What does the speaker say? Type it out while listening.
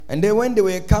And then when they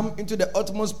were come into the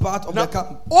utmost part of the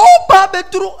camp,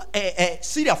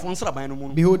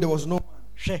 behold, there was no man.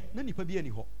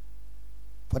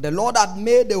 For the Lord had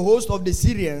made the host of the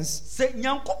Syrians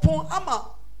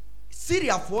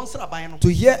to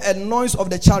hear a noise of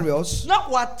the chariots and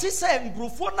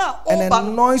a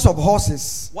noise of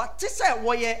horses,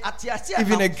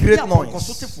 even a great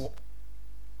noise.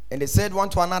 And they said one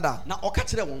to another, lo,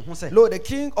 the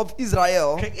king of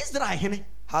Israel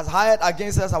has hired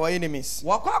against us our enemies.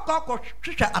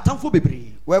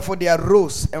 Wherefore they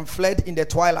arose and fled in the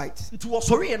twilight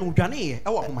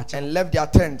and left their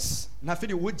tents.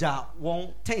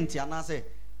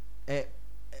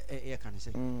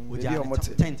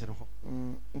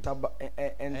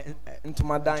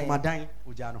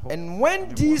 And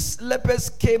when these lepers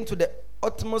came to the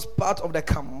utmost part of the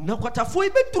camp,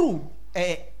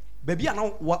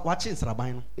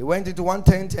 he went into one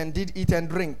tent and did eat and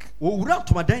drink, and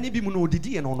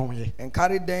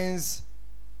carried thence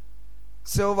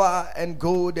silver and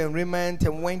gold and raiment,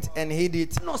 and went and hid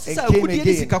it, and came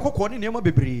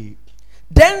again.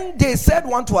 Then they said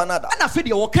one to another,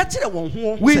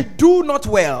 we do not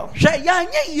well.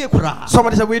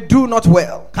 Somebody said, we do not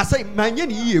well.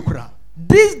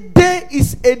 This day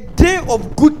is a day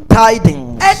of good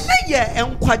tidings,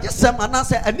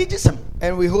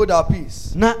 and we hold our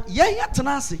peace.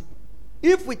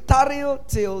 If we tarry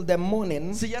till the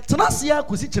morning,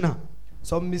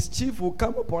 some mischief will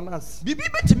come upon us.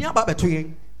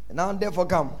 And now therefore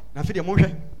come,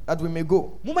 that we may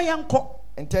go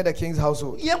and tell the king's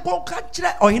household. And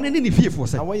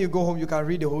when you go home, you can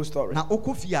read the whole story.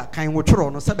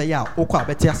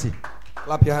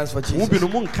 Clap your hands for Jesus.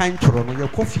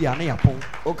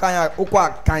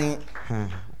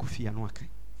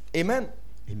 Amen.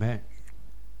 Amen.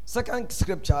 Second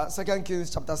scripture, 2 Kings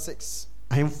chapter 6,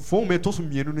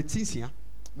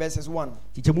 verses 1.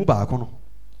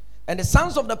 And the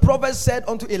sons of the prophets said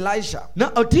unto Elisha,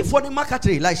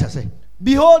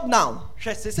 behold now,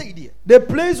 the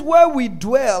place where we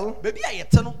dwell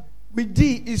with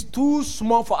thee is too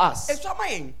small for us.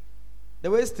 The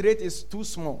way straight is too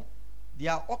small.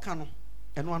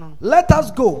 Let us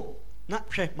go,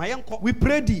 we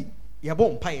pray thee,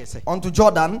 unto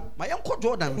Jordan,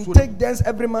 and take thence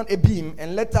every man a beam,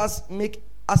 and let us make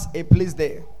us a place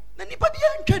there.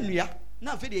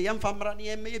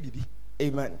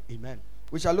 Amen. Amen.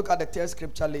 We shall look at the third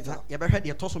scripture later.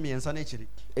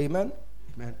 Amen.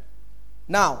 Amen.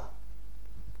 Now,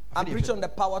 I'm preaching on the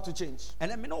power to change.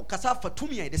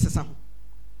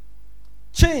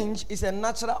 Change is a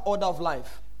natural order of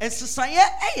life.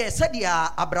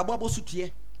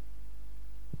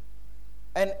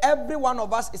 And every one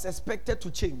of us is expected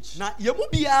to change.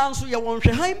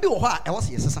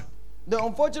 The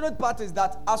unfortunate part is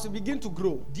that as we begin to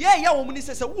grow,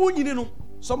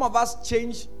 some of us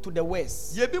change to the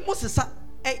worst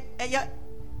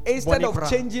instead of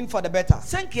changing for the better.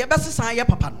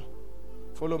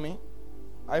 Follow me?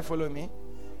 Are you following me?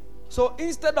 So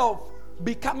instead of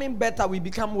becoming better, we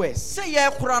become worse. Am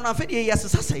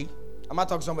I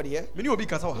talking to somebody here? You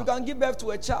can give birth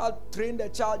to a child, train the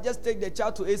child, just take the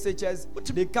child to SHS.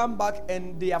 They come back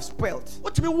and they have spoiled.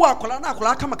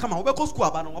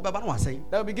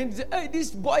 They'll begin to say, hey,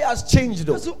 this boy has changed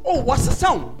though. Oh, what's the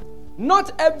sound?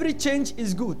 Not every change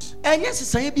is good.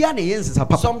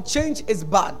 Some change is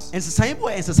bad.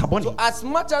 So as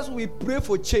much as we pray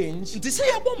for change,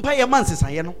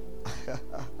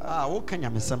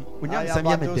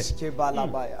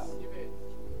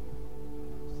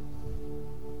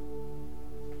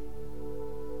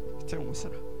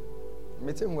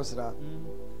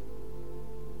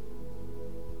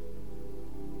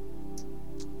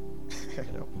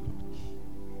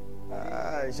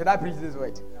 should I preach this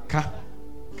word?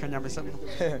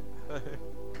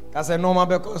 That's a normal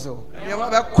because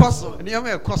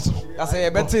that's a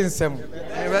better sim.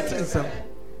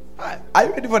 Are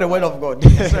you ready for the word of God?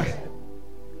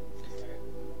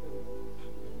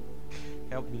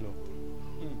 Help me, Lord.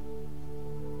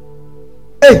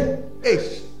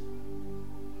 Hey.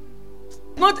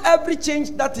 Not every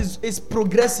change that is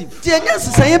progressive.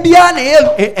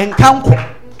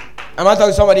 Am I talking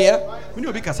to somebody here?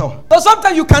 So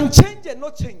sometimes you can change and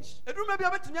not change.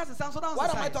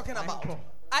 What am I talking about?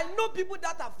 I know people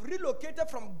that have relocated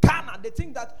from Ghana. They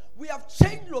think that we have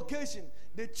changed location.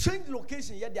 They changed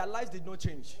location, yet their lives did not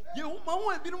change.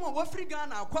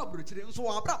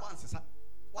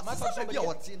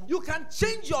 You can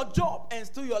change your job and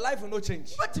still your life will not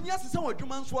change.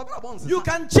 You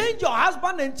can change your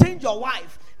husband and change your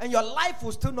wife and your life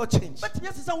will still not change.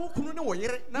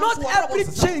 Not every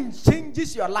change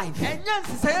changes your life.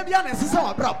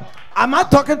 Am I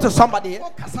talking to somebody here?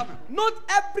 Not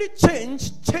every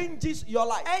change changes your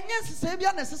life.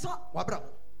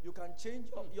 You can change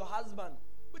your husband.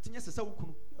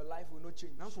 Your life will not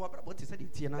change.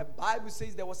 The Bible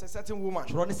says there was a certain woman.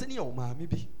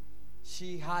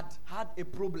 She had a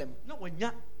problem.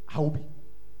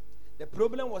 The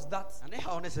problem was that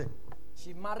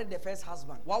she married the first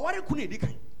husband.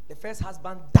 The first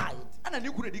husband died.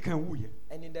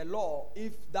 And in the law,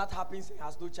 if that happens, he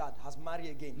has no child, has married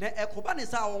again.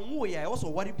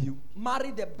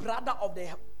 Marry the brother of the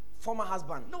former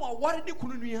husband.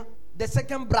 The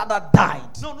second brother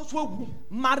died.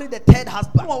 Marry the third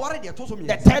husband.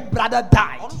 The third brother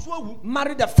died.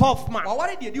 Marry the fourth man.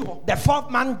 The fourth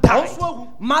man died.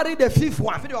 Marry the fifth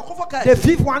one. The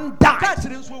fifth one died.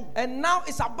 And now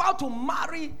it's about to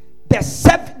marry the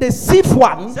sixth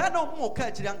one.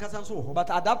 But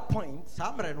at that point,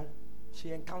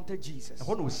 she encountered Jesus.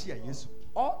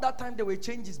 All that time there were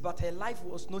changes, but her life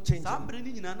was not changing.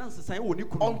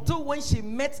 Until when she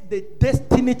met the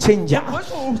destiny changer.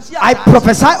 I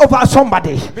prophesy over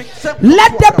somebody.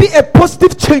 Let there be a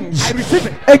positive change.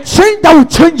 A change that will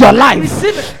change your life.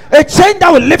 A change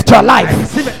that will lift your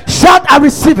life. Shout, I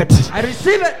receive it. I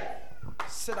receive it.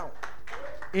 Sit down.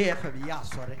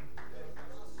 Sorry.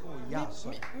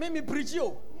 Me preach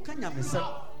you.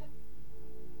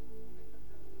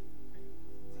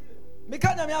 Me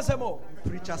can't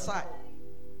preacher side.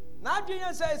 Now do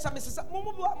you say some Mrs.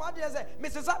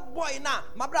 Mrs. Boy now,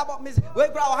 my brother Miss we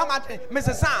grow how much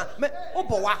Mrs.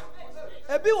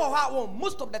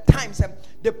 Most of the times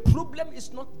the problem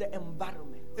is not the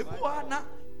environment.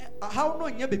 How no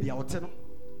nya baby out no.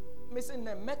 Missing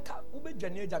the Mecca ube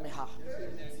jane jameha.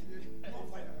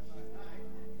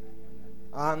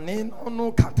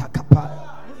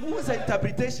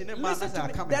 Interpretation. Listen to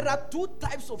me. There are two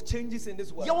types of changes in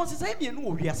this world.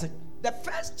 The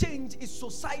first change is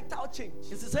societal change.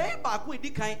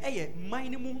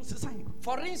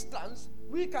 For instance,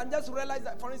 we can just realize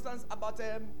that, for instance, about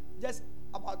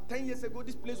 10 years ago,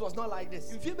 this place was not like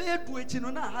this.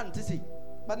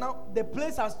 But now the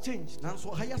place has changed.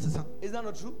 Is that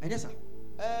not true? Yes, sir.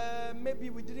 Maybe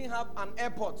we didn't have an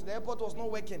airport. The airport was not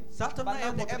working. But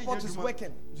now the airport is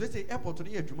working.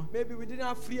 Maybe we didn't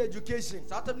have free education.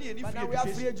 But now we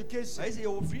have free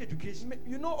education.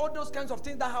 You know all those kinds of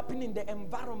things that happen in the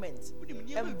environment.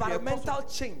 Environmental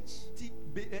change.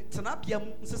 Am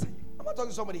I talking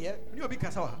to somebody here?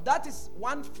 That is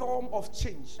one form of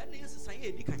change.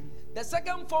 The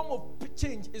second form of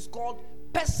change is called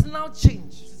personal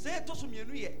change.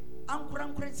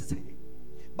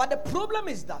 But the problem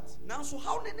is that now, so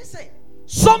how did they say?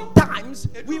 Sometimes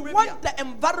we want the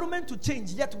environment to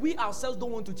change, yet we ourselves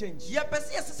don't want to change. You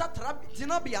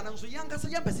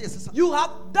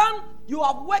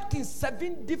have worked in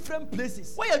 7 different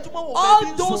places.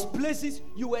 All those places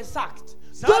you were sacked.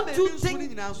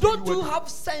 Don't you have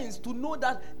sense to know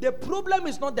that the problem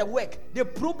is not the work, the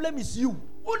problem is you?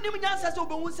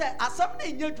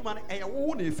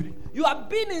 You have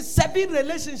been in 7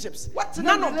 relationships.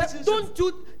 None of them. Don't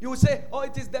you say, oh,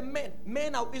 it is the men.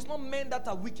 It's not men that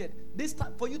are wicked. This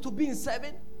time for you to be in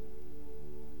 7.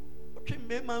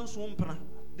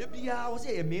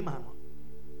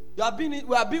 We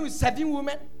have been with 7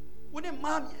 women.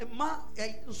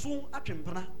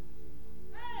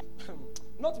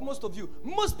 Not most of you.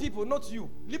 Most people, not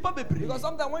you. Because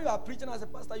sometimes when you are preaching as a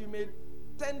pastor, you may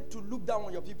tend to look down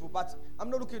on your people, but I'm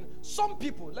not looking. Some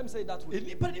people, let me say it that way.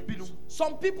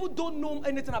 Some people don't know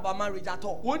anything about marriage at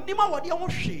all.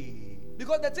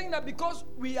 Because they think that because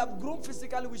we have grown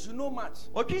physically, we should know much.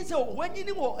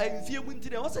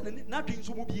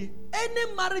 Any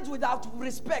marriage without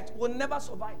respect will never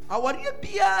survive.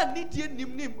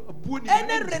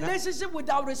 Any relationship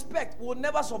without respect will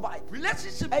never survive. And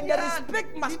the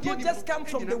respect must not just come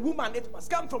from the woman, it must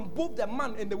come from both the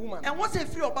man and the woman. Because the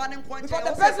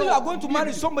person you are going to marry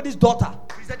is somebody's daughter.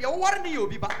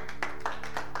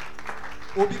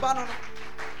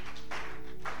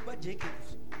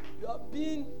 You have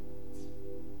been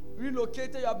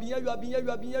relocated, you have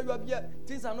been here.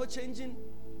 Things are not changing.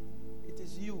 It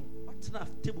is you.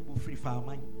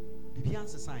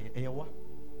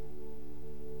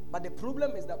 But the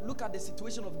problem is that look at the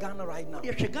situation of Ghana right now.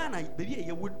 Okay.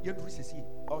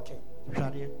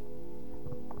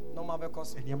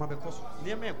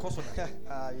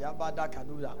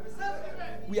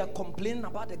 We are complaining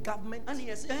about the government.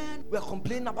 We are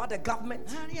complaining about the government.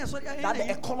 That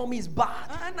the economy is bad.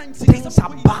 Things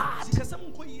are bad.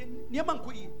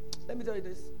 Let me tell you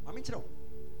this.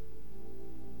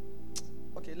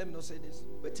 Okay, let me not say this.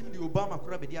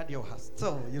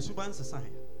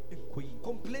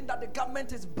 Complain that the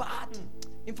government is bad.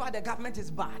 In fact, the government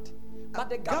is bad. But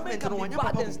the government can be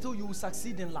bad and still you will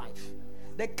succeed in life.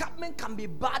 The government can be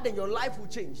bad and your life will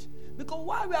change. Because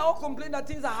while we are all complaining that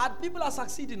things are hard, people are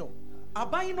succeeding.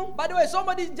 By the way,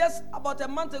 somebody just about a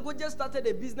month ago just started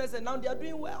a business and now they are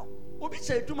doing well. The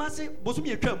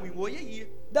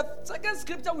second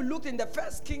scripture we looked in the 1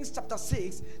 Kings chapter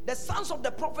 6, the sons of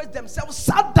the prophets themselves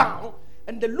sat down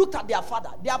and they looked at their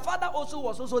father. Their father also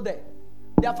was also there.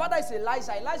 Their father is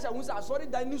Elisha. Elisha who said, sorry,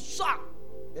 Daniel,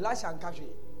 Elisha and Kashi.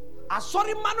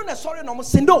 Sorry, man, sorry, no,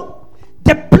 no.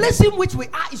 The place in which we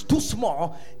are is too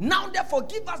small. Now, therefore,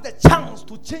 give us the chance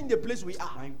to change the place we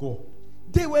are.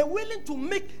 They were willing to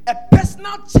make a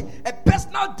personal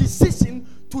decision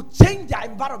to change their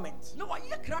environment. No,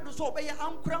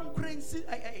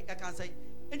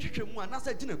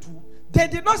 they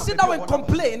did not sit down and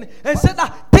complain and say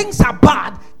that things are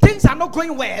bad, things are not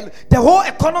going well, the whole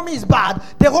economy is bad,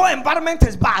 the whole environment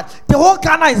is bad, the whole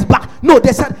Ghana is bad. No,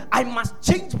 they said, I must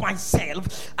change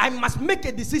myself, I must make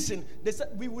a decision. They said,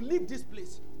 we will leave this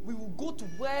place. We will go to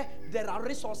where there are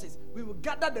resources. We will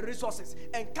gather the resources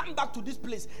and come back to this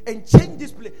place and change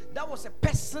this place. That was a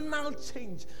personal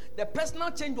change. The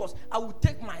personal change was, I will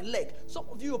take my leg. Some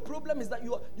of you, your problem is that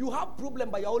you have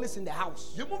problem, but you're always in the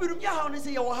house. I'm not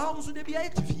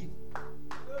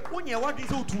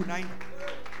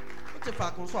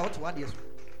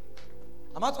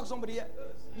talking to somebody here.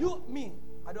 Me,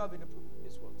 I don't have any problem in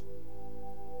this world.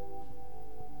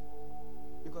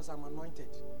 Because I'm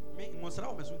anointed. Me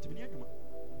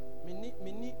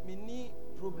need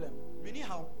problem. Me need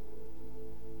how?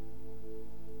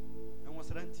 I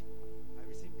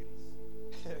receive grace.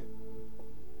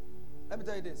 Let me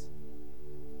tell you this.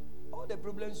 All the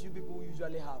problems you people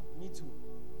usually have, me too.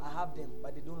 I have them,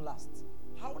 but they don't last.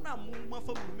 How na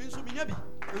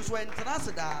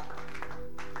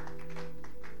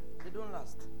they don't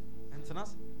last.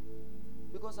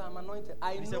 Because I'm anointed.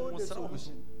 I know the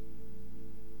solution.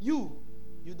 You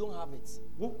don't have it.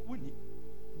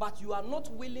 But you are not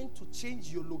willing to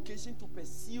change your location to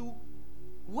pursue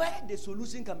where the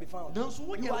solution can be found.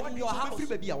 You are in your house.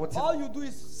 All you do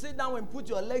is sit down and put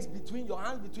your legs between your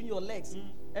hands between your legs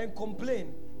and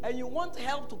complain. And you want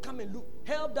help to come and look.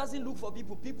 Help doesn't look for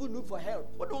people. People look for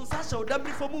help.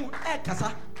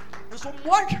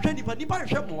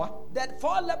 That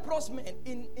 4 leprous men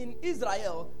in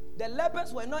Israel, the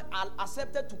lepers were not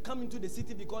accepted to come into the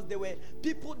city because they were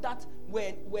people that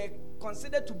were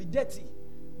considered to be dirty.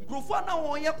 Are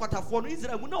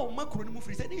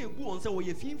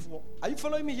you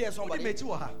following me here, somebody?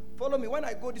 Follow me. When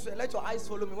I go this way, let your eyes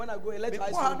follow me. When I go, let your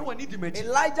eyes follow me.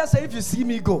 Elijah said, if you see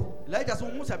me, go.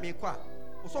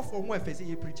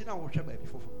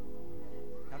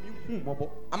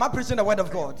 Am I preaching the word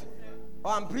of God?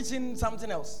 Or I'm preaching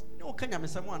something else?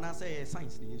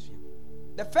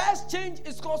 The first change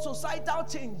is called societal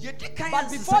change. But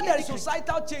before there is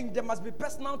societal change, there must be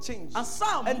personal change. And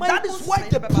that is why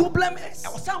the problem is.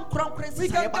 We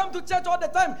can come to church all the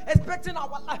time expecting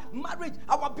our life, marriage,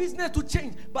 our business to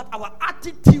change. But our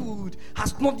attitude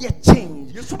has not yet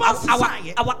changed.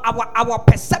 Our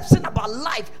perception about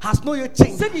life has not yet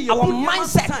changed. Our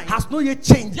mindset has not yet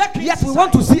changed. Yet we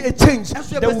want to see a change.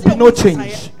 There will be no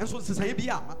change. There will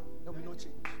be no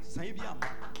change.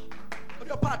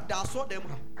 There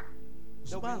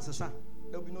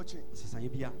will be no change.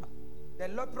 The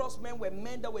leprous men were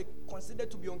men that were considered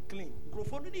to be unclean.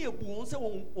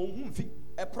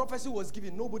 A prophecy was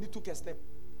given, nobody took a step.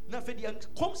 Passport.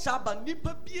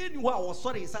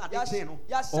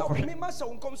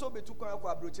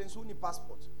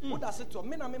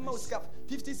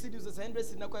 50 cities, 100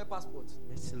 cities, passport.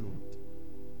 Mercy, Lord.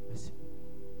 Mercy.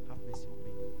 Have mercy on me.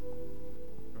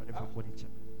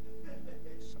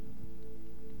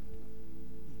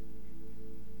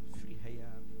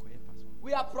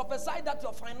 We are prophesied that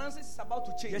your finances is about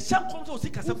to change. You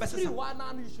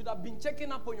should have been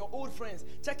checking up on your old friends.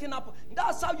 Checking up.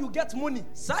 That's how you get money.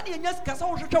 Checking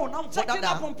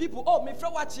up on people. Oh, my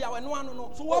friend, watch here.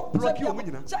 No. So what block you?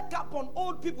 Check up on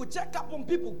old people. Check up on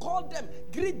people. Call them.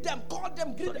 Greet them. Call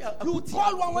them. Greet them. You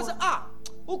call one say,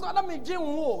 who call me Jim?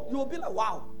 You will be like,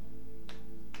 wow.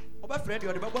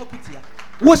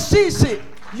 What she say?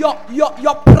 Your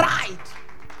pride.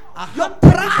 Your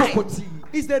pride.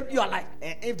 Is that you are like,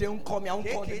 if they don't call me, I won't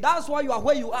call them. That's why you are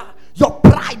where you are. Your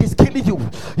pride is killing you.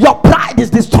 Your pride is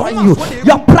destroying you.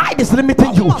 Your pride is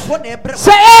limiting you.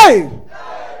 Say, hey!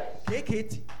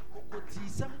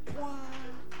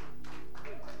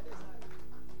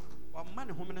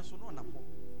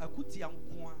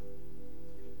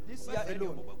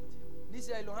 This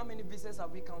year alone, how many visitors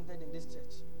have we counted in this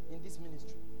church, in this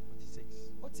ministry?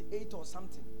 48 or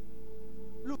something.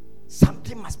 Look,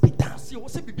 something must be done.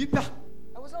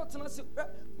 I was not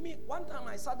me. One time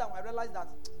I sat down, I realized that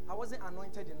I wasn't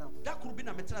anointed enough. That could be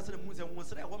a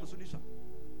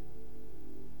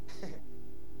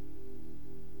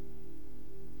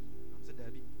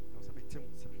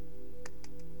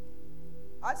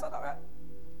I sat down.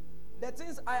 The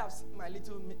things I have seen my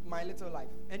little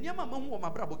life. I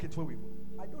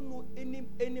don't know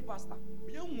any pastor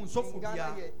in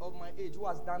Ghana here of my age who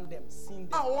has done them, seen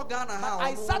them.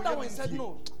 I sat down and said,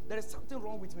 no, there is something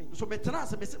wrong with me.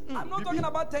 I'm not talking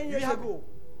about 10 years ago.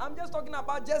 I'm just talking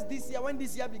about just this year, when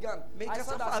this year began. I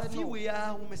said, no,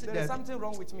 there is something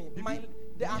wrong with me.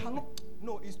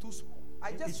 No, it's too small.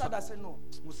 I just said, I said, no.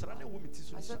 I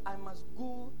said, I must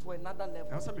go to another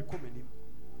level.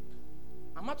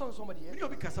 I'm not talking to somebody here.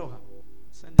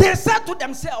 They said to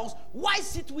themselves, why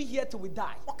sit we here till we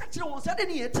die?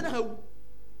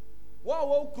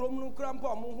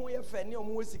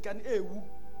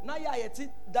 Na ya yeti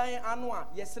dan anu a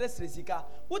yesresre sika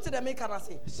wo te dem ka na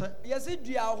se yesi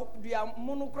dua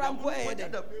munu krampo e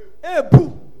de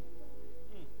ebu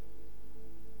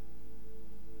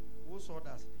wo so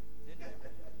das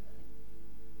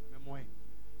memoy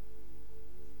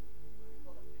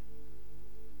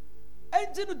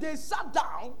and they sat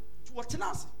down to watch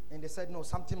us and they said, no,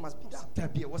 something must be done.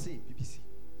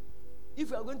 If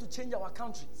we are going to change our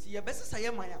country,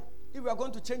 if we are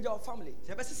going to change our family,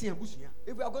 if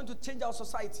we are going to change our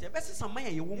society, if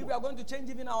we are going to change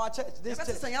even our church, this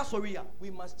church, we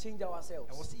must change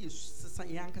ourselves.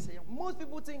 Most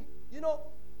people think, a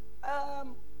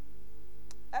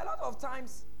lot of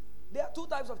times there are two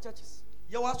types of churches.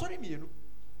 There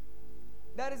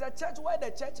is a church where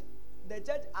the church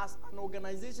as an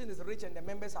organization is rich and the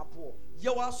members are poor.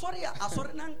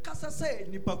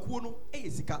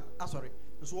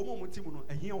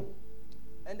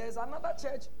 And there's another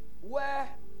church where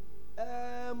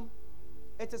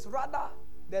it is rather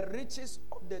the riches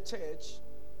of the church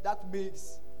that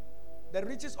makes the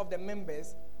riches of the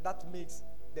members that makes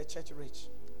the church rich.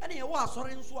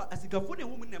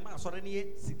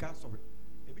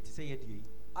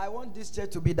 I want this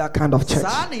church to be that kind of church.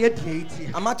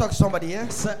 Am I talking to somebody here?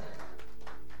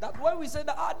 That when we say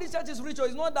that this church is rich, or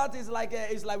it's not that it's like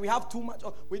we have too much.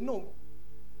 Or we know,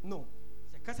 no.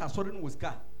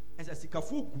 As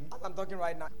I'm talking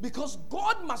right now, because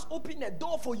God must open a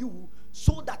door for you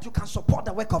so that you can support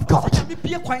the work of God.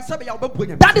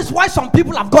 That is why some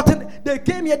people they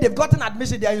came here, they've gotten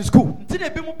admission, they are in school. They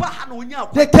came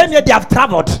here, they have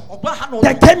traveled.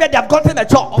 They came here, they have gotten a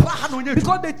job.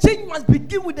 Because the change must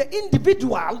begin with the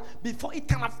individual before it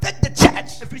can affect the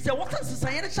church.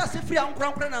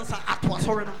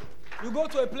 You go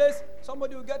to a place,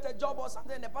 somebody will get a job or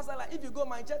something, and the pastor like, if you go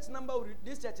my church number with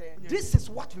this church, this is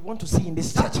what we want to see in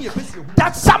this church.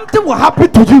 That something will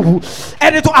happen to you,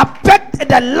 and it will affect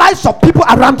the lives of people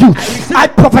around you. I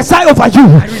prophesy over you.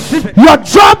 Your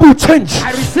job will change.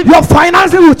 Your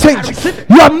finances will change.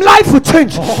 Your life will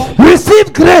change.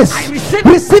 Receive grace.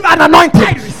 Receive an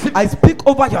anointing. I speak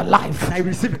over your life.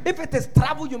 If it is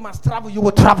travel, you must travel. You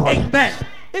will travel. Amen.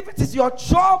 If it is your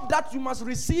job that you must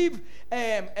receive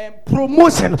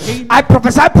promotion, I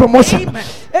prophesy promotion. Amen.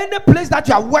 Any place that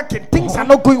you are working, things are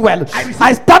not going well.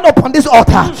 I stand upon this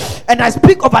altar and I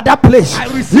speak over that place.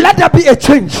 Let there be a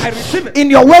change in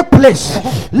your workplace.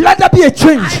 Let there be a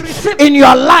change in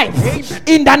your life. Amen.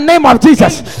 In the name of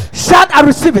Jesus. Amen. Shout, I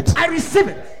receive it. I receive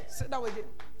it. Say that again.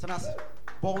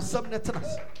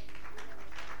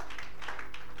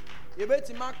 You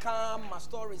better come my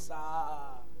stories.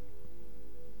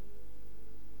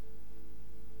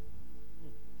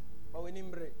 But we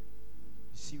need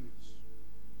serious.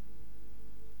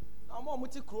 Now,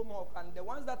 and the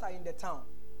ones that are in the town,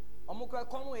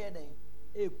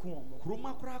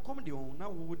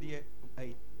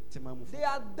 they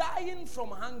are dying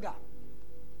from hunger.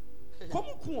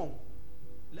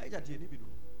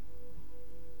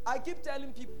 I keep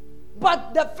telling people,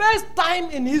 but the first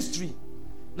time in history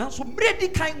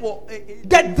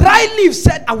The dry leaf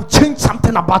said, I will change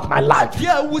something about my life.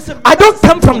 I don't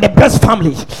come from the best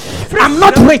family. I'm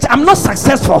not rich. I'm not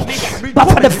successful. But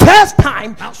for the first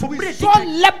time, four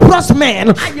leprous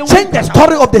men changed the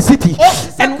story of the city.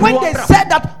 And when they said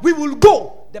that we will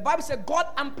go, the Bible said God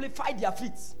amplified their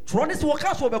feet. God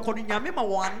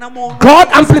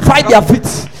amplified their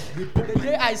feet. The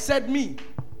day I said me,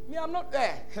 I'm not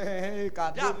there.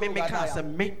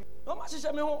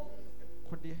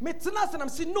 I'm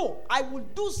saying no. I will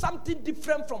do something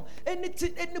different from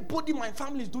anything anybody in my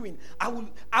family is doing. I will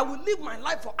live my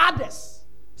life for others.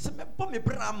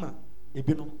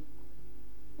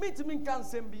 Me to me can't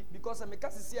say because I'm a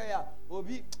cassia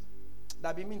obi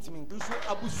that be mean to me.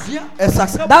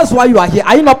 That's why you are here.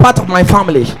 Are you not part of my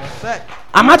family?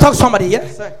 Am I talking to somebody here?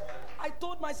 Yes, I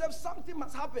told myself something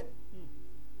must happen.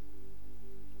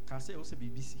 Can say also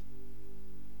BBC.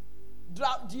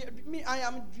 Me, I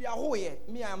am Driahoye.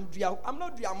 Me, I am Dria. I'm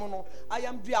not Driamono. I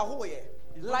am Driahoye.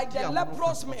 Like the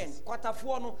leprous men,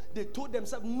 they told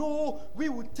themselves, no, we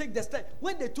will take the step.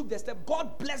 When they took the step,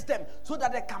 God blessed them so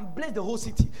that they can bless the whole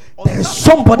city. There is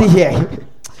somebody here.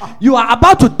 You are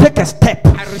about to take a step.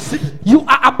 You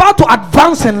are about to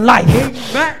advance in life.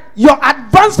 Amen. Your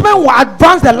advancement will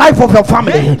advance the life of your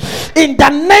family. Amen. In the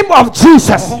name of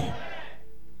Jesus.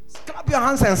 Clap your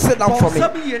hands and sit down for me.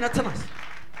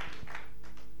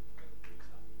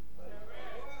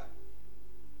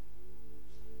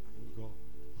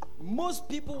 Most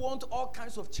people want all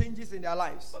kinds of changes in their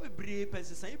lives,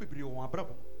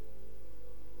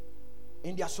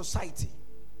 in their society,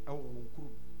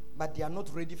 but they are not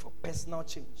ready for personal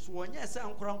change.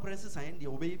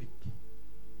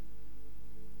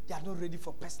 They are not ready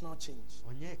for personal change.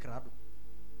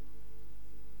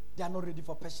 They are not ready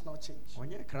for personal change.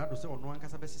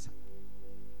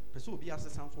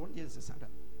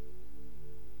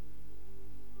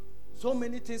 So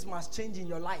many things must change in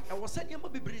your life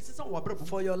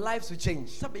for your life to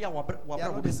change.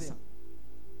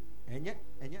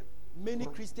 Many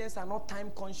Christians are not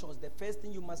time conscious. The first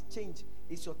thing you must change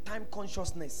is your time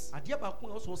consciousness. You are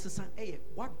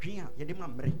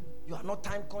not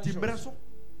time conscious.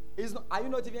 Are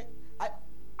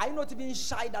you not even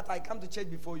shy that I come to church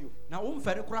before you? Are you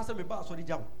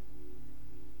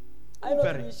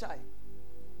not even shy?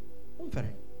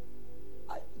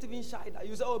 Even shy that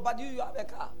you say, oh, but you have a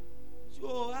car.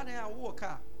 So I have a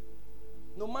car.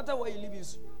 No matter where you live in,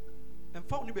 you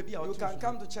can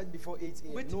come to church before 8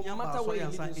 a.m. No matter where you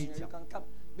live in, you can come.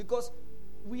 Because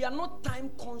we are not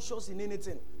time conscious in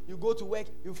anything. You go to work,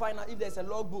 you find out if there's a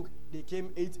logbook, they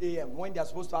came 8 a.m. when they're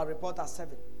supposed to have report at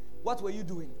 7. What were you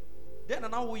doing? Then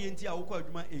now we 8. I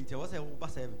was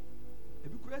 7.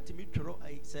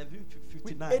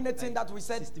 Anything that we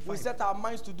set our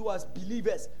minds to do as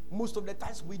believers, most of the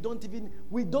times we don't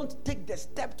take the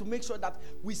step to make sure that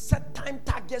we set time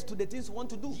targets to the things we want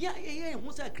to do.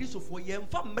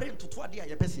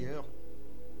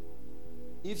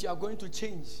 If you are going to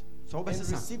change and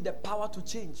receive the power to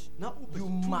change, you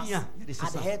must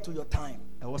adhere to your time.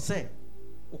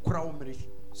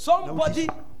 Somebody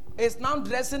is now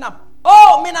dressing up.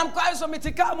 Oh, I'm crying so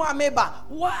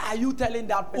why are you telling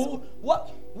that person?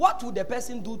 What would the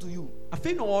person do to you? I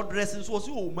feel no dressing so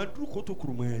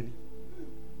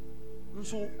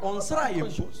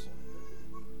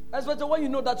especially when you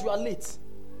know that you are late.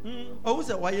 Oh,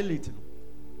 say why you late?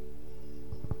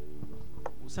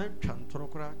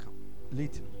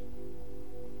 Late.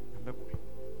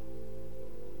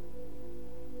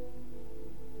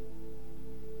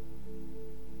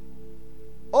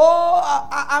 Oh,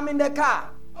 I'm in the car.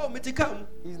 Oh,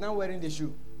 he's not wearing the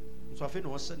shoe. So I feel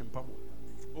no sending problem.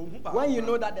 When you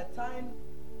know that the time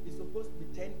is supposed to be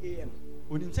 10 a.m.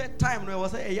 When you said time,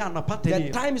 the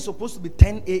time is supposed to be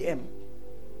 10 a.m.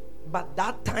 But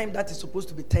that time that is supposed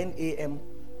to be 10 a.m.,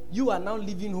 you are now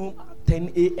leaving home at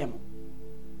 10 a.m.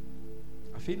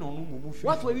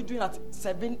 What were you doing at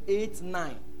 7, 8,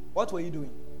 9? What were you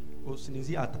doing?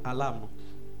 At alarm.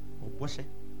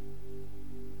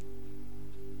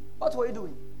 What were you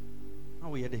doing? How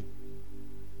were you doing?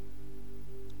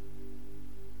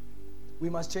 We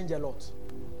must change a lot.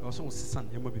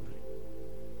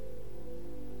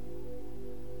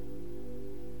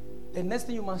 The next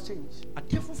thing you must change.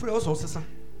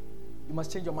 You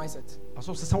must change your mindset.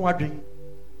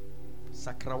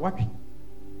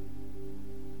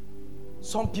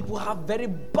 Some people have very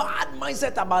bad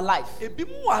mindset about life.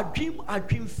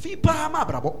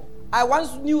 I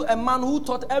once knew a man who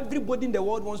thought everybody in the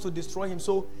world wants to destroy him,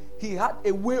 so he had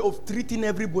a way of treating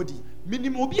everybody.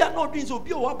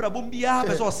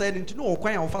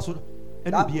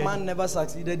 That man never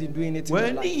succeeded in doing anything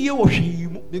in life.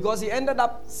 Because he ended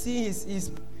up seeing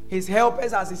his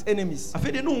helpers as his enemies.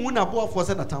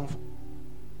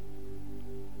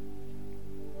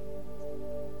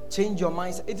 Change your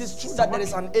mindset. It is true that there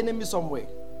is an enemy somewhere.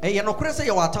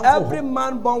 Every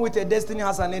man born with a destiny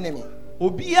has an enemy.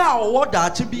 Whether you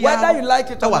like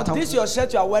it or not, this your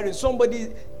shirt you are wearing,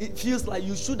 somebody it feels like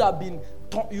you should have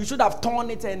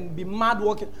torn it and be mad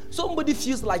walking. Somebody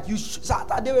feels like you should.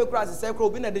 Saturday we cross the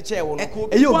circle, be in the chair.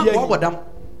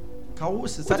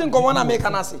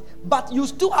 But you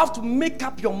still have to make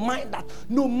up your mind that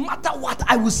no matter what,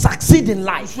 I will succeed in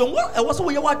life. Your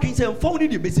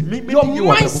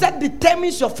mindset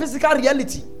determines your physical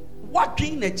reality. So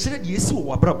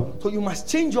you must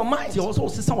change your mind.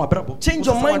 Change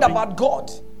your mind about God.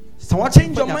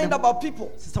 Change your mind about people.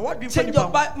 Change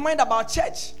your mind about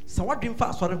church.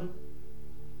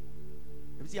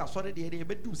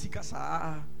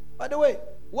 By the way,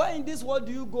 where in this world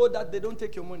do you go that they don't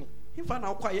take your money?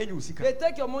 They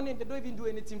take your money and they don't even do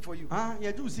anything for you. But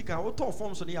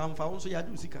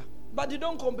you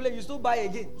don't complain, you still buy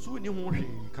again.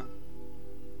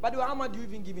 But how much do you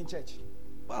even give in church?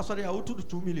 2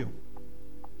 million.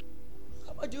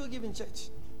 How much do you give in church?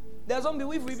 There's some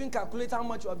people, if we even calculate how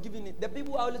much you have given it, the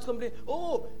people are always complaining.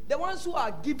 Oh, the ones who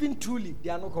are giving truly, they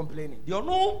are not complaining. The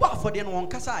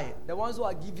ones who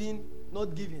are giving,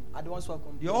 not giving, are the ones who are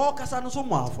complaining.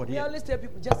 We always tell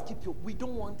people, just keep your, we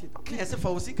don't want it. Just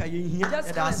come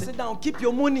and sit down, keep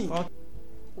your money.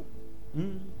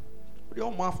 Keep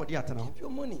your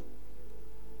money.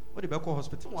 So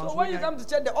when you come to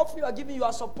church, the offering you are giving, you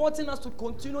are supporting us to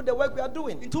continue the work we are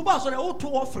doing. Am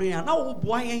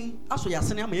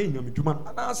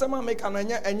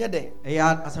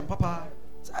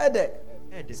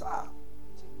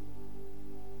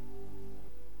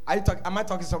I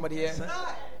talking to somebody here?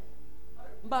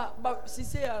 But she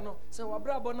say no. So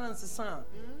Abra Bonanza san.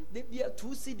 They be a 2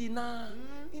 cedi na.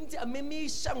 Into me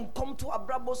shall come to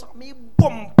Abra so me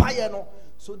bompire no.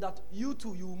 So that you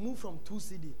too you move from 2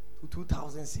 cedi to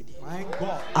 2,000 cedi. My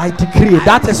God. I decree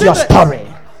that is your story.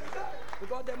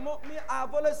 Because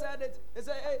I've always said it. They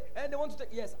say, hey, they want to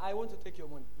take. Yes, I want to take your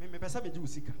money. No.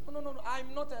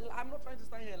 I'm not trying to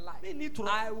stand here and lie.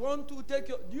 I want to take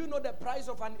your. Do you know the price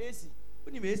of an AC?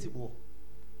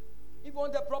 If you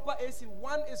want the proper AC,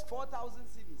 one is 4,000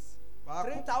 cedis.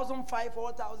 3,500,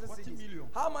 4,000 cedis.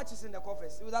 How much is in the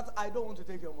coffers? With that, I don't want to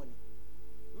take your money.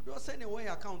 You don't send away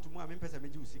account to me.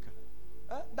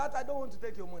 That I don't want to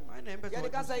take your money. Yeah, the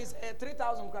casa is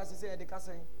 3,000 crashes. Say the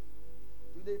casa.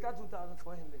 They got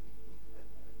 2,400.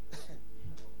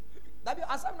 That be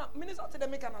as I'm not minister to the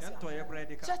mechanic.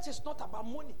 Church is not about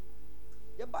money.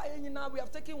 You buy now. We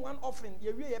have taken one offering.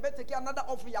 You better take another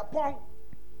offering. You pong.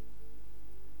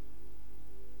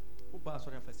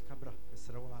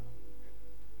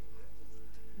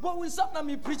 But when something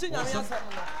me preaching, I'm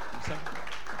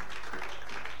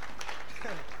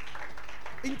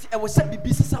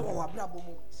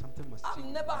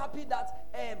never happy that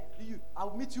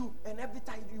I'll meet you and every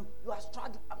time you are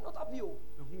struggling. I'm not happy.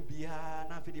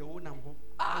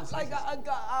 Like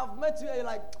I've met you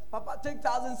like Papa, take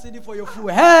 1,000 cedi for your food.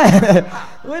 When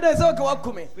I say what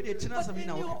come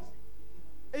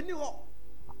anyhow.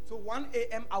 So 1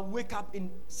 a.m. I wake up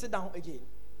and sit down again.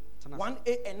 1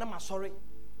 a.m. I'm sorry.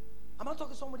 I'm not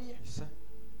talking to somebody here.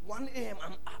 1 a.m.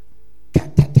 I'm up.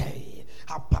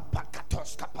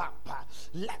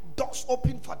 Let doors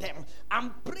open for them.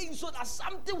 I'm praying so that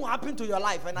something will happen to your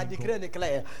life. And I declare and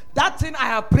declare that thing I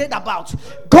have prayed about,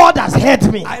 God has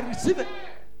heard me. I receive it.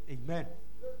 Amen.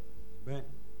 Amen.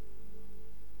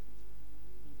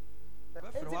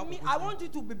 I want you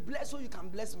to be blessed so you can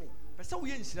bless me. It's not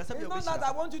that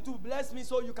I want you to bless me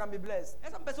so you can be blessed.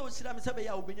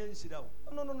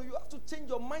 No. You have to change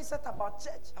your mindset about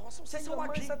church. Change your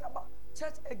mindset about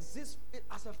church exists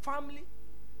as a family.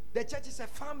 The church is a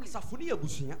family. Some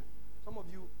of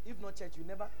you, if not church, you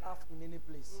never laugh in any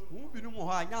place.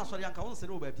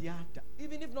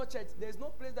 Even if not church, there's no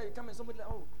place that you come and somebody like,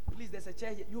 oh, please, there's a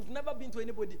chair here. You've never been to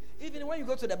anybody. Even when you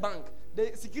go to the bank,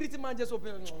 the security man just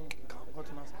opens.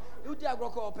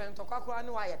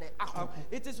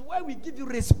 It is where we give you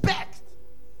respect.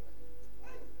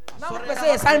 Now we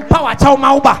say sign power, chow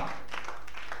mauba.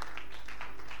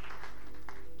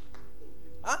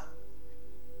 Huh?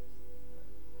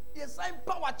 Yes, sign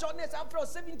power, chow ness after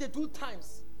 72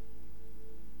 times.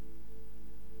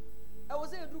 I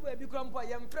was saying, do baby crampo, I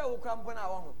am frail crampo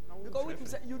now.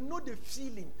 Because you know the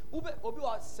feeling. Obi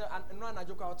was and run a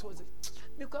joke out towards it.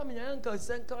 You come in your uncle,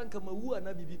 send Kankamau and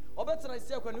a baby. Or better I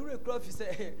say, when you recruit, you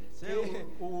say,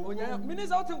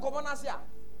 Minister out in Comonasia.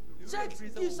 Church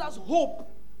gives us hope.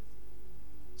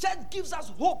 Church gives us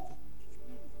hope.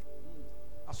 No.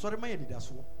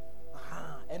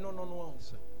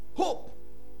 Hope.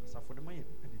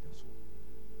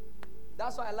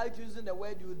 That's why I like using the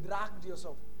word you dragged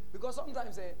yourself. Because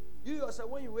sometimes you yourself,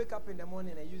 when you wake up in the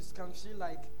morning and you can feel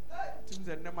like,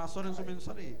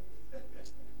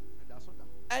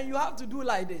 and you have to do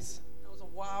like this.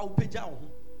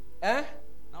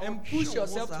 And push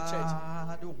yourself to church.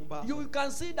 You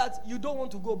can see that you don't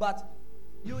want to go, but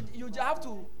you have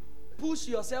to push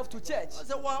yourself to church.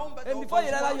 And before you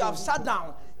realize, you have sat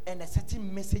down, and a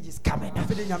certain message is coming,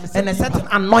 and a certain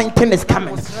anointing is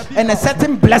coming, and a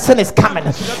certain blessing is coming.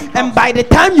 And by the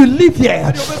time you leave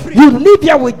here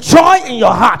with joy in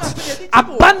your heart,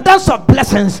 abundance of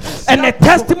blessings, and a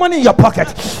testimony in your pocket.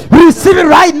 Receive it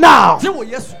right now.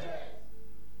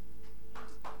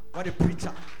 What a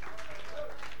preacher.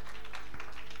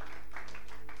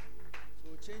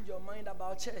 So change your mind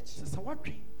about church.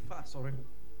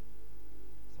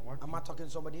 Am I talking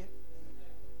to somebody here?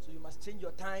 So you must change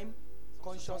your time,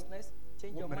 consciousness,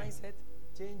 change your mindset,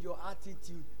 change your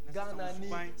attitude. Ghana ni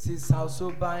sisa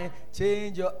so buying.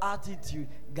 Change your attitude.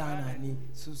 Ghana ni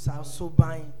sisa so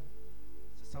buying.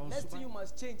 Next thing you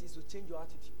must change is to change your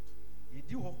attitude.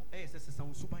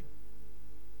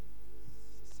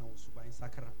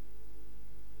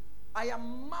 I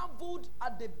am marveled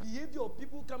at the behavior of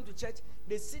people who come to church.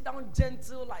 They sit down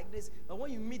gentle like this, but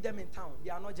when you meet them in town,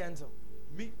 they are not gentle.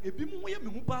 I'm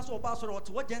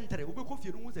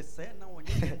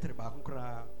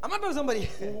not telling somebody.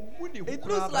 It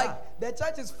looks like the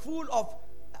church is full of,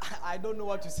 I don't know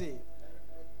what to say,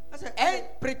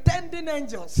 pretending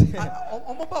angels who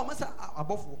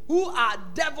are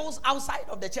devils outside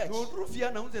of the church.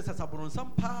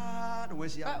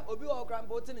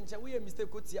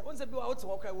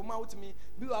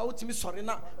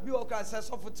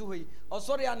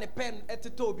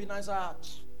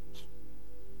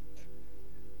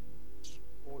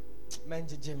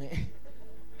 Jimmy.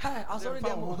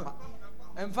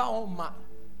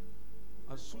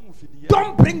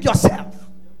 Don't bring yourself.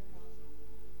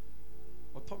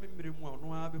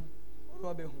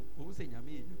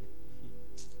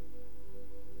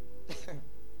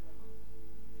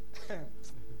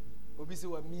 Obisi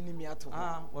wa mini mi ato.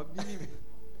 Wa mini mi.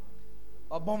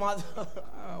 Oboma.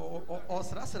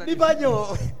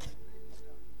 Nibanyo.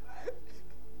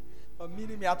 Wa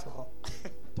mini mi ato.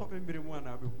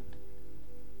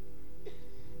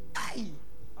 Ay.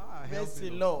 Mercy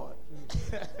Lord.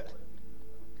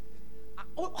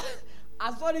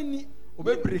 I saw ni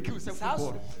obe break you say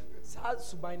football. Sa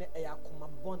subaine e yakoma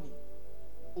boni.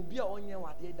 Obi a onye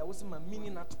wade da wo se ma mini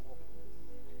na to.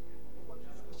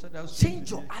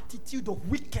 Change your attitude of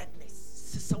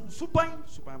wickedness.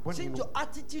 Change your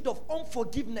attitude of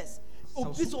unforgiveness.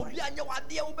 5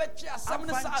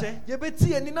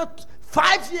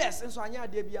 years and so anya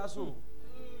de bia so.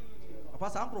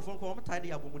 Papa am profon ko am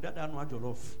tidy abomuda da no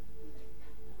ajolof.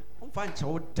 On fan che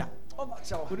oda. O ba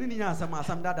che o. Odi ni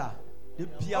asam dada. De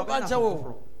bia ba na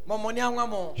profon. Momoni anwa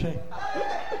mo.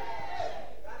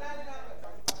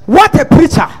 What a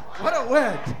preacher. What a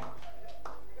word.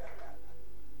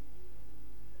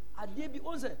 Ade bi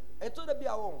onse eto da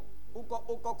bia won.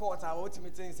 Uko kota o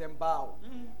timitin semba o.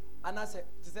 And I said,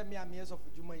 to send me a years of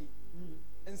Jumai.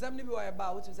 And somebody were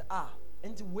about which is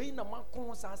and wait a month,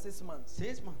 6 months.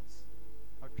 6 months.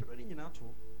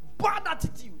 Bad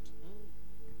attitude.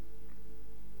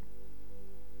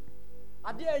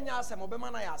 I dare Yasem,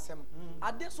 Obemana Yasem.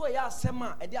 I dare so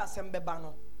Yasema, a dear Sem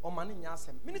Bebano, or Mani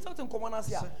Yasem. Minister to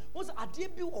Commanasia was a dear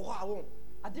bill or our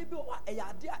a debut a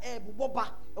dear air boba.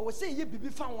 I will say ye be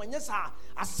found when yes,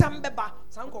 a Sam Beba,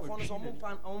 Sanko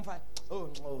on fire. Oh,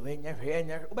 when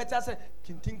you're but I said,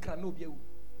 Kintinka no be.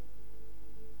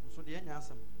 So the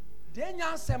Yasem.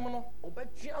 Denya Semino,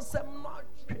 Obetia Semno,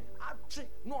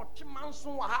 not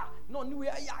Manson, no new way,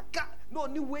 no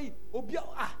new way, Obia.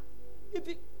 If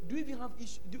you do even have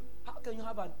issue, how can you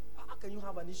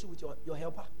have an issue with your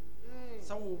helper?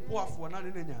 Some will pour for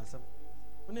another Yasem.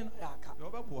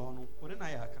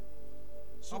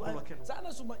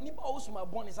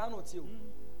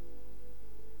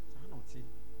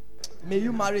 May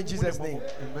you marry Jesus' name.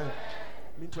 Amen.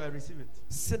 Me too, I receive it.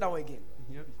 Sit down again.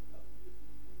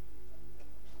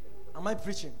 Am I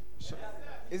preaching? Sure.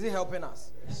 Is it helping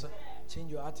us? Yes, sir.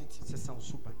 Change your attitude.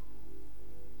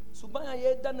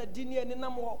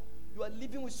 You are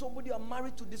living with somebody, you are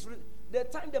married to this. The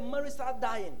time the marriage starts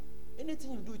dying,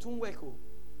 anything you do, it won't work.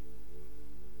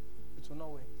 It will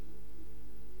not work.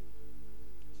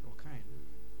 So kind.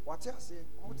 What you say?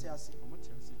 What you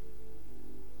say?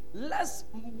 Let's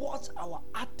watch our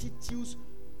attitudes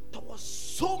towards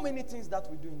so many things that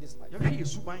we do in this life.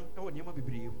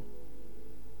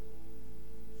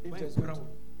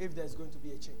 If there's going to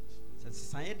be a change.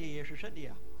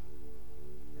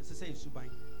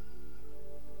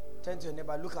 Turn to your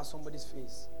neighbor, look at somebody's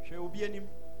face.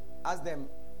 Ask them,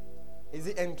 is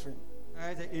it entering?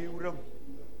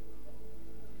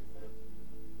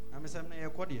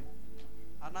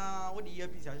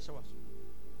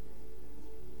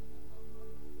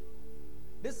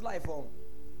 This life,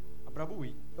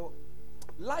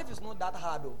 life is not that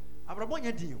hard, though.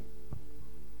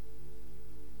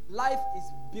 Life is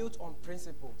built on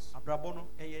principles.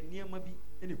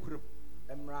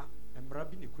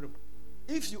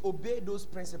 If you obey those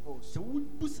principles,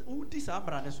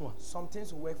 some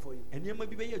things will work for you.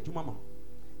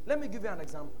 Let me give you an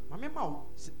example.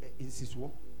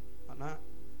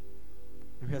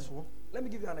 Let me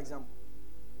give you an example.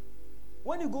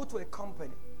 When you go to a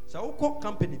company,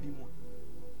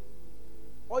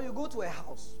 or you go to a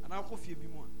house,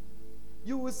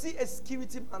 you will see a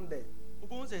security man there.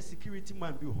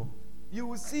 You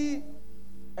will see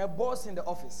a boss in the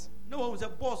office. No one was a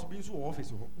boss being so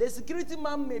office. The security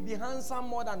man may be handsome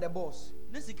more than the boss.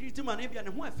 The security man may be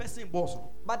a facing boss.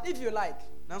 But if you like,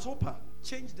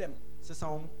 change them.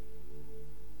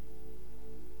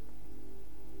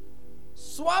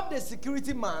 Swap the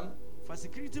security man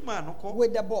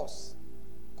with the boss.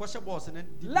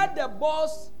 Let the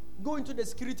boss go into the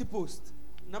security post.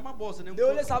 They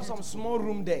always have some small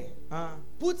room there.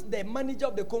 Put the manager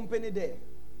of the company there.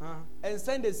 And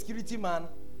send the security man.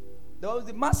 There was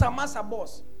the master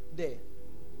boss there.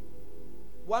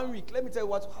 1 week. Let me tell you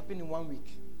what happened in 1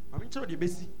 week.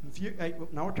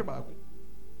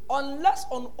 Unless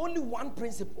on only one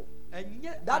principle,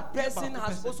 that person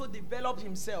has also developed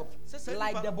himself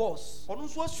like the boss.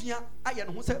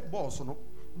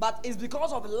 But it's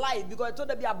because of life. Because I told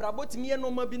them,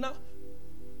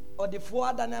 or the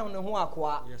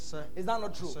yes, sir. Is that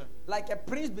not true? Yes, like a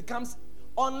prince becomes,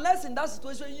 unless in that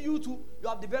situation you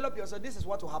have developed yourself, this is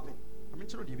what will happen.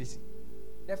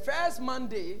 The first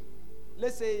Monday,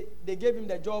 let's say they gave him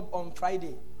the job on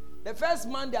Friday. The first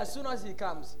Monday, as soon as he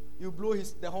comes, you blow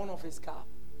the horn of his car.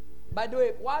 By the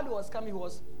way, while he was coming, he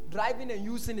was driving and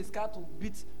using his car to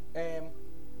beat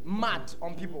mud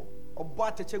on people.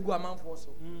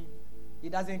 He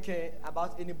doesn't care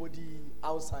about anybody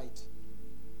outside.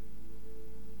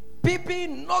 People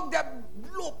knock them,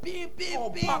 blow, beep.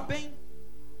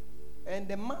 And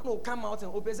the man will come out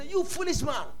and open and say, "You foolish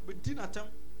man.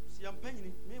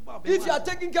 If you are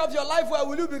taking care of your life, where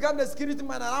will you become the security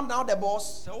man and I'm now the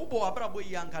boss?"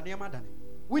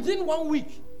 Within 1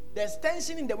 week, there's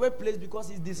tension in the workplace because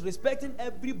he's disrespecting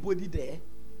everybody there.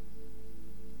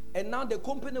 And now the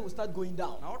company will start going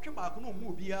down.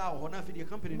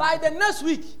 By the next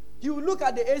week, he will look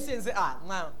at the AC and say,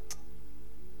 man,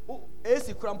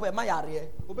 AC crampo e mayare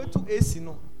obetu AC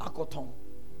no akoton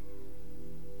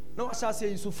no I shall say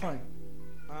you so fine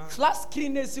flat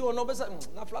screen AC or no be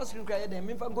na flat screen cry dem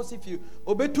me go see you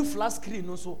obetu flat screen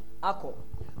no so akọ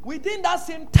within that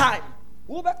same time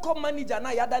we be come manager na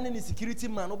yada ni security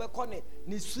man we be call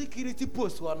ni security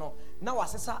post wo no na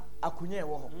wasesa akunye e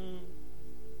wo ho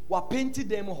wa paint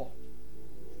dem ho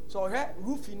so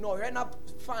roof no na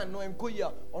fan no enko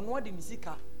ya ono de ni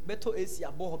sika beto AC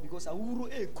aboho because awuru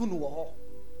ekunu wo ho.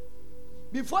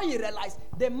 Before you realize,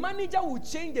 the manager will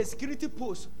change the security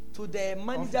post to the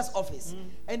manager's office.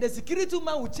 And the security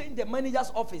man will change the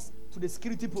manager's office to the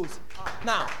security post.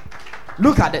 Now,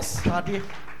 look at this.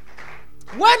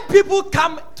 When people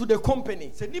come to the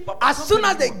company, as soon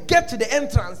as they get to the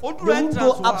entrance, they won't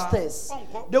go upstairs.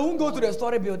 They won't go to the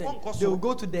story building. They will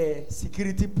go to the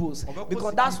security post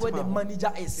because that's where the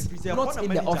manager is, not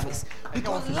in the office.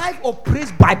 Because life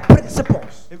operates by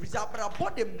principles. Let me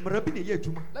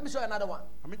show you another one.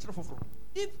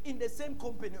 If in the same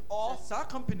company or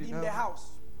in the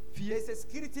house, there's a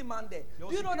security man there.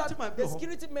 Do you know that the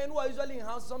security men who are usually in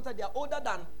house, sometimes they are older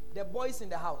than the boys in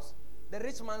the house? The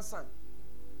rich man's son.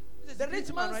 The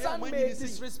rich man's son may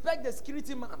disrespect the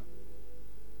security man.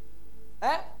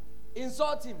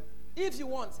 Insult him. If you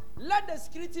want, let the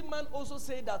security man also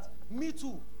say that, me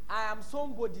too, I am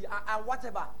somebody, I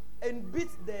whatever, and beat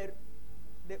the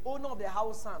owner of the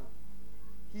house son.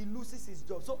 He loses his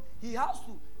job. So he has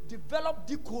to develop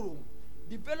decorum,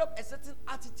 develop a certain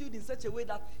attitude in such a way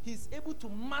that he's able to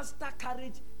master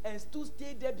courage and still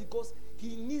stay there because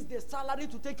he needs the salary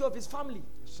to take care of his family.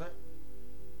 Sir.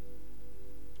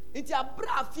 Inti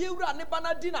abra fiewura ne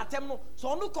bana di na tem no so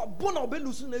onu ko bo na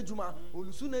obelusu na adwuma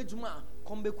olusu na adwuma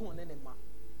kombeku one ne ma.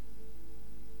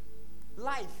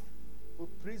 Life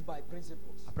operates by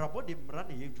principles. Abrabo de mra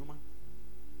na adwuma.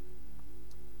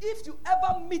 If you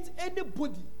ever meet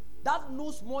anybody that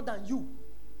knows more than you,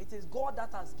 it is God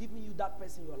that has given you that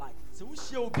person in your life.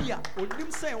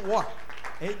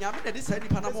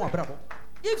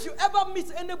 If you ever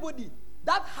meet anybody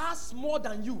that has more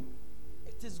than you,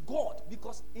 it is God.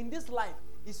 Because in this life,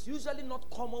 it's usually not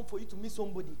common for you to meet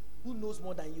somebody who knows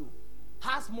more than you,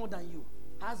 has more than you,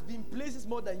 has been places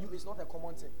more than you. It's not a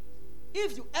common thing.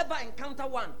 If you ever encounter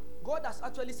one, God has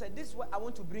actually said, this is what I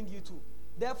want to bring you to.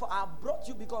 Therefore, I have brought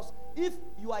you, because if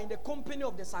you are in the company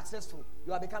of the successful,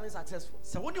 you are becoming successful.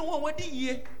 So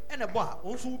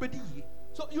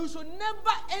you should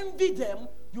never envy them.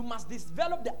 You must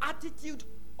develop the attitude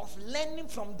of learning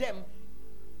from them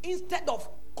instead of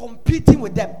competing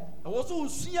with them.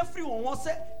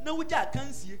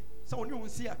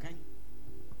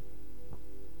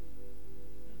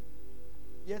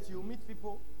 Yet you meet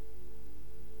people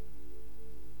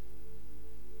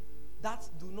that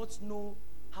do not know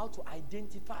how to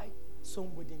identify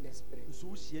somebody in the spirit. It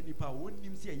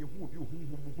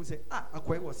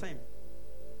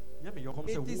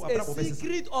is a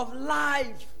secret of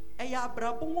life.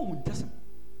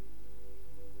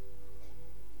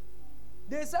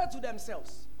 They said to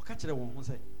themselves,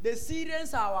 the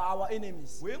Syrians are our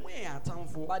enemies,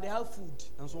 but they have food.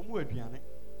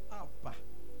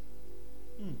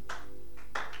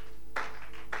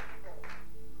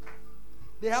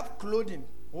 They have clothing.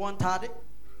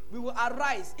 We will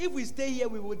arise. If we stay here,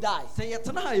 we will die.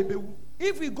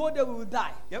 If we go there, we will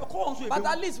die. But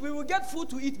at least we will get food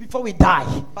to eat before we die.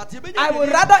 I would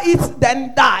rather eat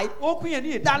than die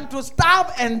than to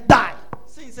starve and die.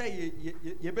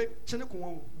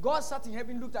 God sat in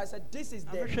heaven, looked at, I said, this is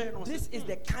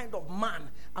the kind of man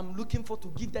I'm looking for to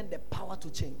give them the power to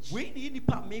change.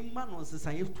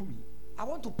 I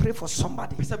want to pray for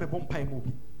somebody.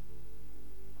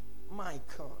 My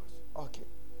God. Okay.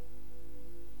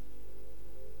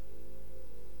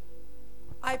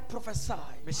 I prophesy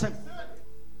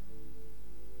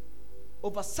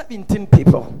over 17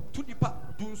 people,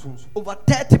 over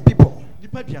 30 people,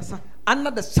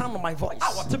 under the sound of my voice.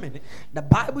 The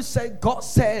Bible said, God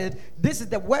said, this is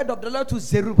the word of the Lord to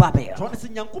Zerubbabel.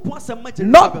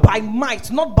 Not by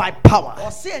might, not by power.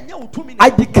 I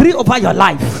decree over your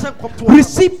life,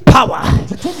 receive power.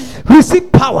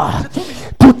 Receive power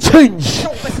to change.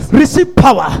 Receive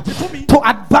power to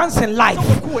advance in life.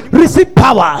 Receive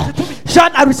power.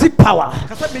 Shout, I receive power.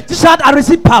 Shout, I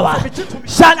receive power.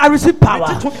 Shout, I receive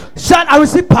power. Shout, I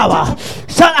receive power.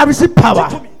 Shout, I receive power.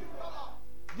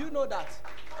 Do you know that?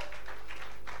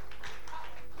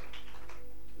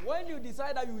 When you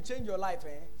decide that you will change your life,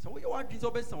 so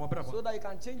that you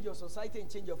can change your society and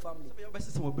change your family,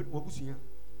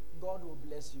 God will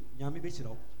bless you.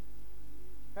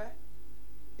 Okay?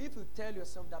 If you tell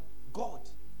yourself that, God,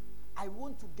 I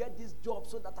want to get this job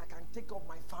so that I can take care of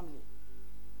my family,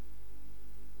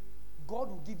 God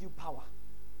will give you power.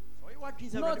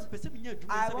 Not,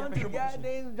 I want to get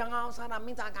this job so that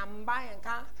means I can buy a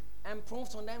car and prove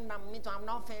to them that means I'm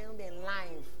not failed in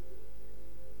life.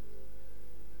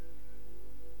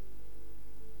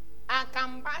 I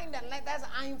can buy the latest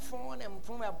iPhone and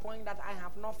prove a point that I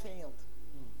have not failed.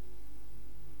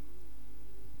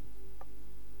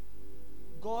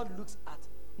 God looks at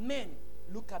men,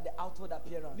 look at the outward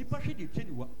appearance,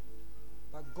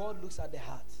 but God looks at the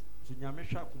heart.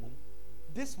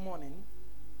 This morning,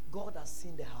 God has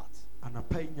seen the heart. I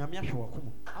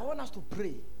want us to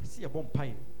pray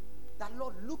that,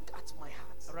 Lord, look at my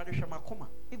heart.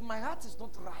 If my heart is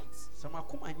not right,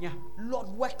 Lord,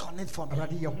 work on it for me.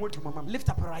 Lift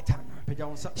up your right hand.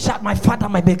 Shout, my Father,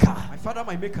 my Maker. My Father,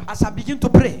 my Maker. As I begin to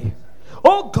pray,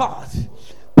 oh God,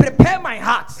 prepare my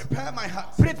heart. Prepare my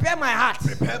heart. Prepare my heart.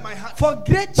 Prepare my heart. For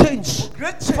great change.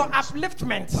 For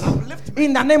upliftment.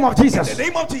 In the name of Jesus. In the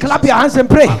name of Jesus. Clap your hands and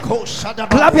pray.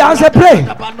 Clap your hands and pray.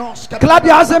 Clap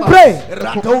your hands and pray.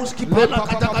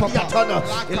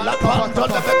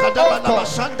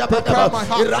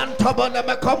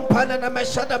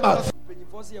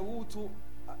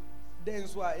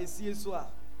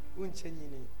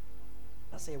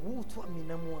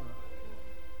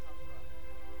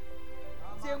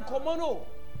 Komono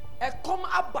e come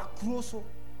abakro so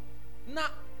na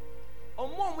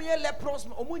omo ye lepros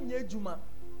omo nya adwuma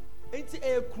enti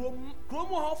e krom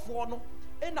hofo no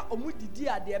e na omo didi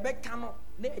ade e beka no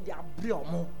na e de abre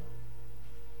omo.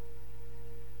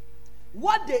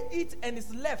 What they eat and is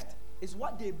left is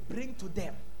what they bring to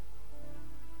them.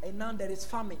 And now there is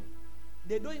famine.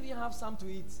 They don't even have something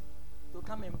to eat to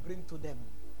come and bring to them.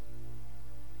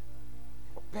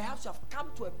 Perhaps you have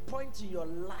come to a point in your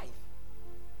life.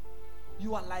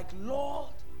 You are like,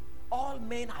 Lord, all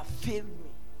men have failed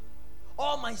me.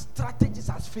 All my strategies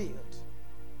have failed.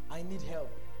 I need help.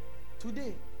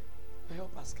 Today, the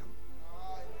help has come.